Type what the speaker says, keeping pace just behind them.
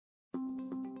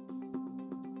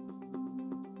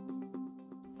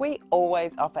We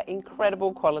always offer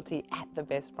incredible quality at the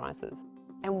best prices.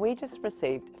 And we just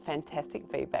received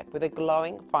fantastic feedback with a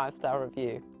glowing 5-star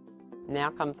review.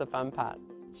 Now comes the fun part,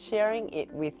 sharing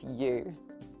it with you.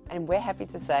 And we're happy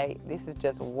to say this is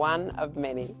just one of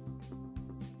many.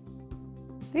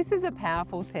 This is a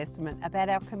powerful testament about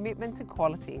our commitment to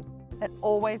quality that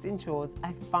always ensures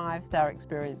a 5-star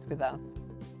experience with us.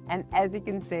 And as you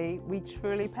can see, we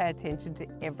truly pay attention to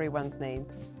everyone's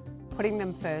needs, putting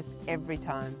them first every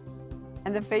time.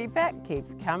 And the feedback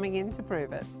keeps coming in to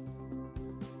prove it.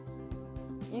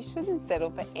 You shouldn't settle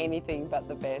for anything but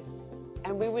the best.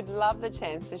 And we would love the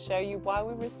chance to show you why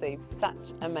we receive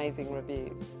such amazing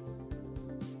reviews.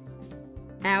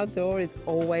 Our door is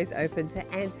always open to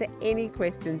answer any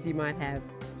questions you might have.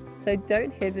 So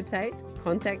don't hesitate,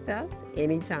 contact us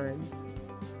anytime.